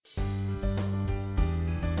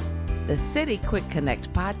The City Quick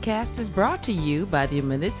Connect podcast is brought to you by the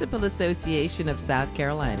Municipal Association of South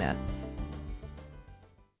Carolina.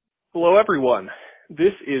 Hello, everyone.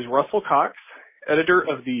 This is Russell Cox, editor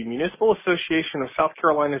of the Municipal Association of South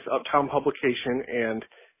Carolina's Uptown publication, and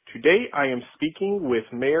today I am speaking with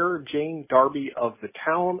Mayor Jane Darby of the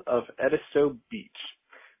town of Edisto Beach.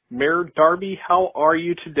 Mayor Darby, how are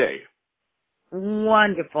you today?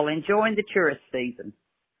 Wonderful. Enjoying the tourist season.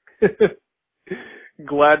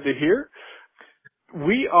 Glad to hear.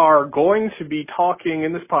 We are going to be talking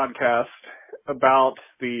in this podcast about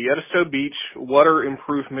the Edisto Beach Water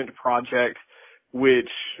Improvement Project, which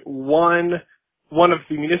won one of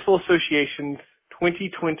the Municipal Association's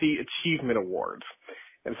 2020 Achievement Awards.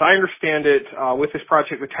 As I understand it, with this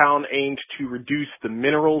project, the town aimed to reduce the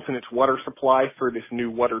minerals in its water supply for this new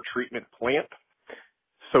water treatment plant.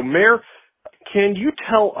 So, Mayor, can you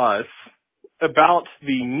tell us about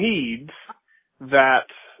the needs that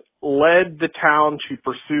led the town to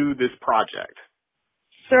pursue this project?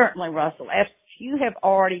 Certainly, Russell. As you have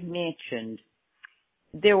already mentioned,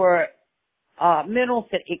 there were minerals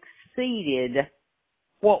that exceeded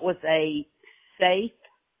what was a safe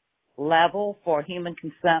level for human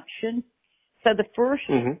consumption. So the first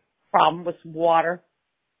problem was water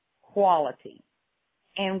quality.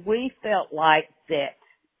 And we felt like that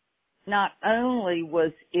not only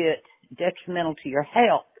was it detrimental to your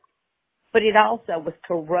health, but it also was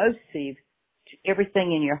corrosive to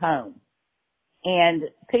everything in your home. And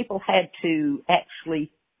people had to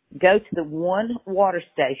actually go to the one water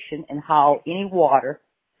station and haul any water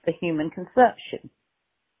for human consumption.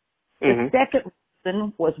 The second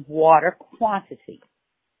reason was water quantity.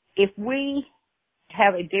 If we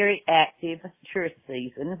have a very active tourist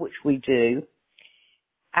season, which we do,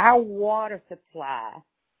 our water supply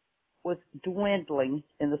was dwindling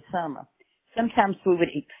in the summer. Sometimes we would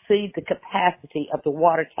exceed the capacity of the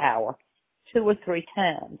water tower 2 or 3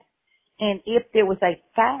 times. And if there was a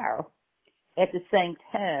fire at the same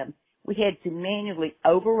time, we had to manually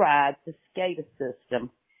override the SCADA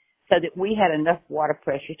system so that we had enough water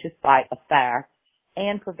pressure to fight a fire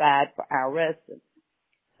and provide for our residents.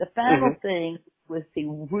 The final thing was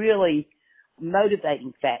the really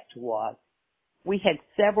motivating factor was we had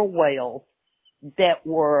several wells that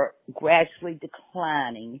were gradually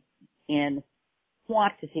declining in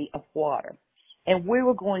quantity of water. And we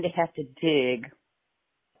were going to have to dig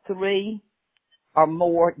 3 or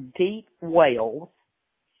more deep wells,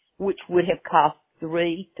 which would have cost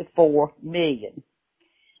 $3 to $4 million.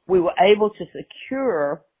 We were able to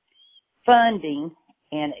secure funding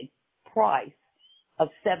and a price of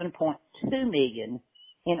 $7.2 million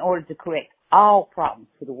in order to correct all problems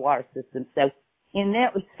with the water system. So in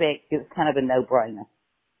that respect, it was kind of a no-brainer.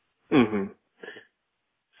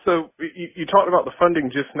 So you talked about the funding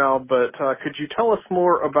just now, but could you tell us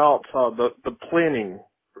more about the planning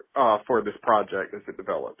for this project as it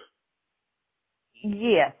developed?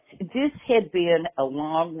 Yes, this had been a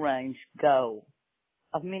long-range goal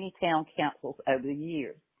of many town councils over the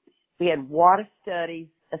years. We had water studies,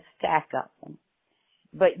 a stack of them,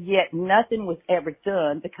 but yet nothing was ever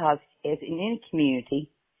done because, as in any community,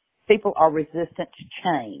 people are resistant to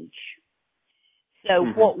change. So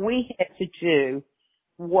what we had to do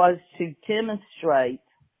was to demonstrate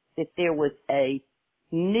that there was a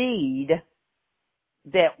need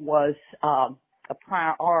that was a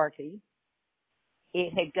priority.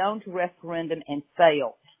 It had gone to referendum and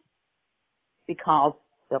failed because,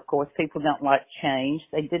 of course, people don't like change.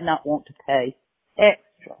 They did not want to pay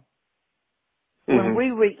extra. When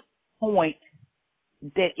we reached the point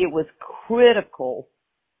that it was critical,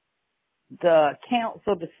 the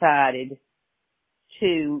council decided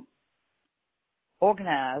to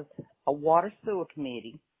organize a water sewer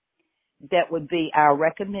committee that would be our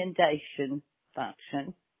recommendation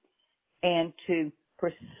function and to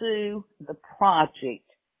pursue the project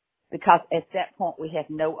because at that point we had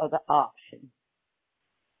no other option.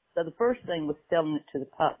 So the first thing was selling it to the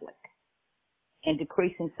public and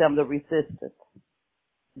decreasing some of the resistance.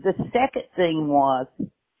 The second thing was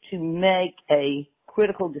to make a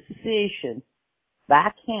critical decision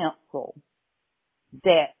by council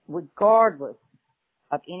that regardless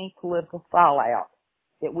of any political fallout,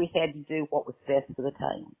 that we had to do what was best for the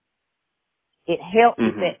town. It helped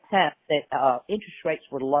at that time that interest rates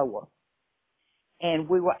were lower, and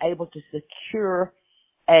we were able to secure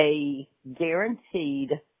a guaranteed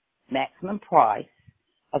maximum price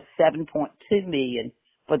of $7.2 million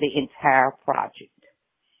for the entire project.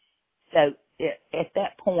 So at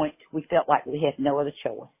that point, we felt like we had no other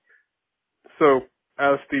choice. So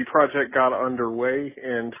as the project got underway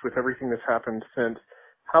and with everything that's happened since,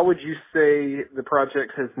 how would you say the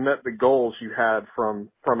project has met the goals you had from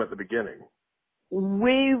at the beginning?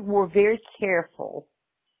 We were very careful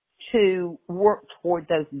to work toward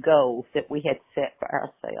those goals that we had set for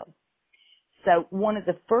ourselves. So one of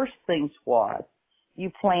the first things was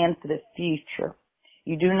you plan for the future.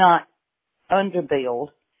 You do not underbuild.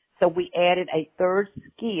 So we added a third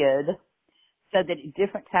skid so that at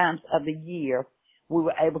different times of the year we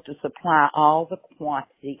were able to supply all the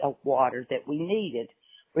quantity of water that we needed,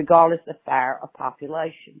 regardless of fire or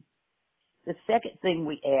population. The second thing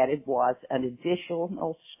we added was an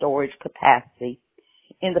additional storage capacity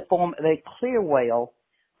in the form of a clear well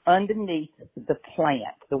underneath the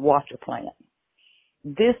plant, the water plant.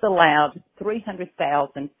 This allowed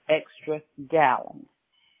 300,000 extra gallons.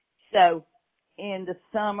 So in the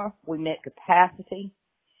summer, we met capacity.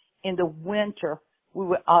 In the winter, we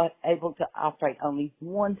were able to operate only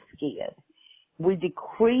one skid. We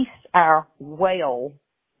decreased our well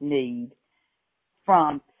need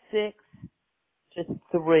from 6 to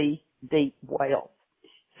 3 deep wells.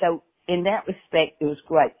 So in that respect, it was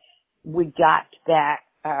great. We got back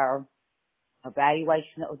our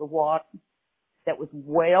evaluation of the water that was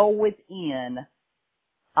well within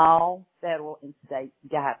all federal and state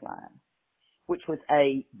guidelines, which was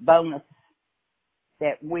a bonus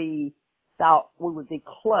that we thought we would be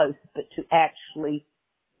close, but to actually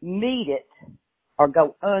meet it or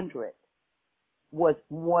go under it was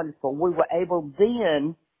wonderful. We were able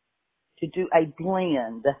then to do a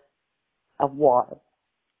blend of water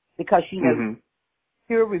because,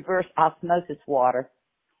 pure reverse osmosis water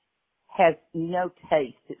has no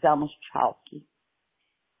taste. It's almost chalky.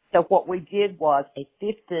 So what we did was a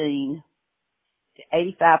 15 to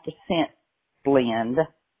 85% blend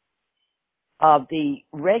of the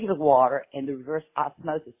regular water and the reverse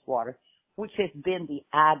osmosis water, which has been the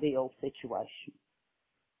ideal situation.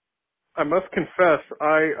 I must confess,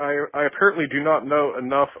 I apparently do not know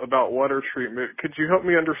enough about water treatment. Could you help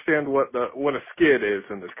me understand what a skid is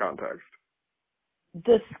in this context?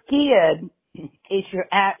 The skid is your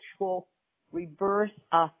actual reverse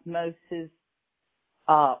osmosis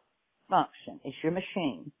function. It's your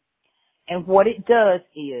machine. And what it does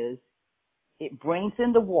is it brings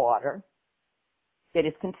in the water that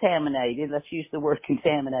is contaminated. Let's use the word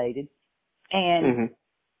contaminated. And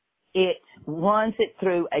it runs it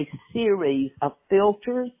through a series of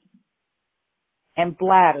filters and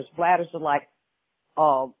bladders. Bladders are like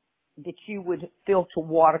that you would filter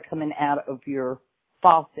water coming out of your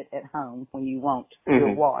faucet at home when you want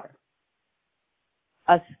your water.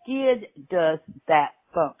 A skid does that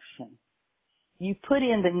function. You put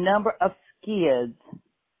in the number of skids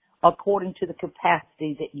according to the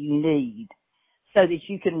capacity that you need so that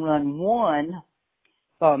you can run one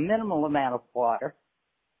for a minimal amount of water,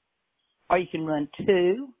 or you can run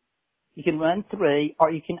 2, you can run 3,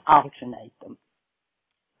 or you can alternate them.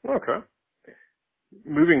 Okay.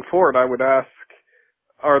 Moving forward, I would ask,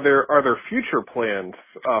 are there future plans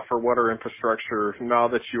for water infrastructure now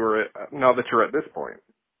that you're at this point?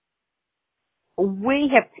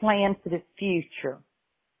 We have plans for the future.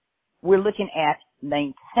 We're looking at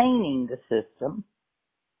maintaining the system,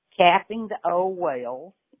 capping the old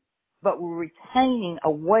wells, but we're retaining a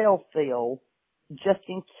well field just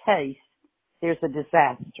in case there's a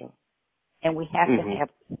disaster. And we have to have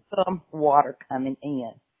some water coming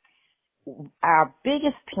in. Our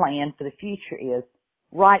biggest plan for the future is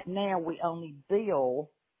right now we only bill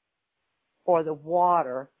for the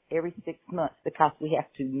water every 6 months because we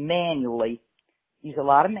have to manually use a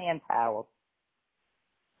lot of manpower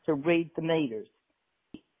to read the meters.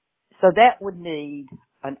 So that would need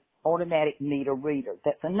an automatic meter reader.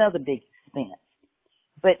 That's another big expense.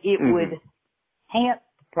 But it would enhance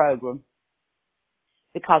the program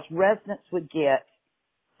because residents would get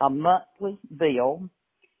a monthly bill.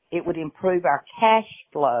 It would improve our cash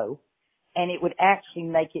flow, and it would actually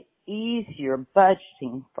make it easier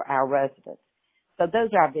budgeting for our residents. So those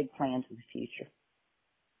are our big plans for the future.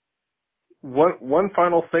 One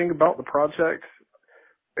final thing about the project,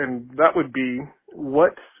 and that would be,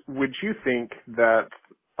 what would you think that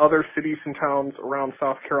other cities and towns around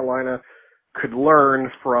South Carolina could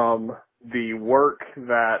learn from the work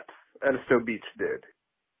that Edisto Beach did?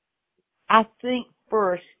 I think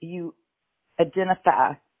first you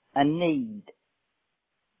identify a need.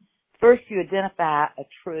 First you identify a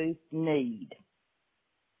true need.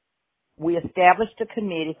 We established a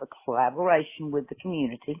committee for collaboration with the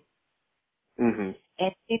community. And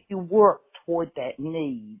if you work toward that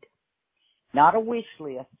need, not a wish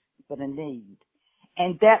list, but a need,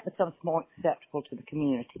 and that becomes more acceptable to the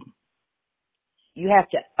community. You have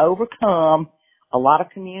to overcome a lot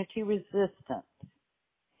of community resistance,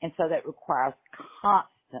 and so that requires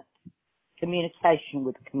constant communication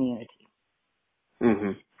with the community.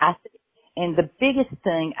 Mm-hmm. And the biggest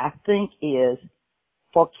thing I think is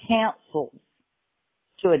for councils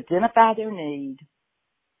to identify their need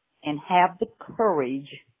and have the courage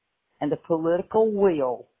and the political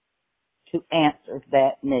will to answer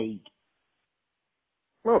that need.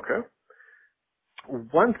 Okay.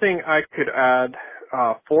 One thing I could add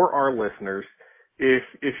for our listeners,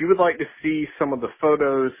 if you would like to see some of the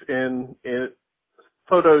photos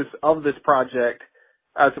photos of this project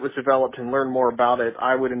as it was developed and learn more about it,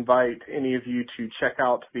 I would invite any of you to check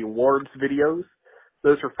out the awards videos.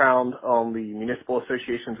 Those are found on the Municipal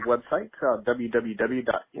Association's website,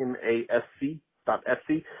 www.masc.sc.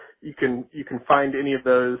 You can find any of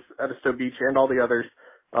those, Edisto Beach and all the others,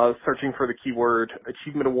 searching for the keyword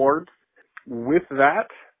Achievement Awards. With that,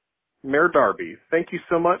 Mayor Darby, thank you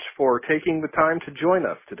so much for taking the time to join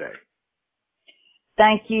us today.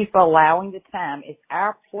 Thank you for allowing the time. It's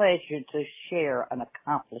our pleasure to share an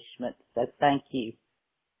accomplishment, so thank you.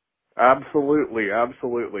 Absolutely,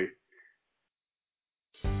 absolutely.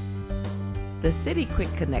 The City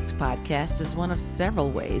Quick Connect podcast is one of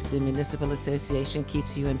several ways the Municipal Association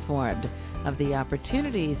keeps you informed of the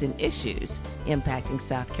opportunities and issues impacting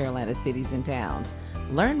South Carolina cities and towns.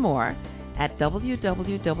 Learn more at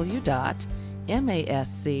www.masc.sc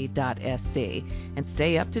and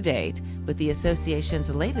stay up to date with the association's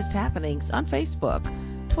latest happenings on Facebook,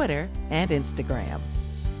 Twitter, and Instagram.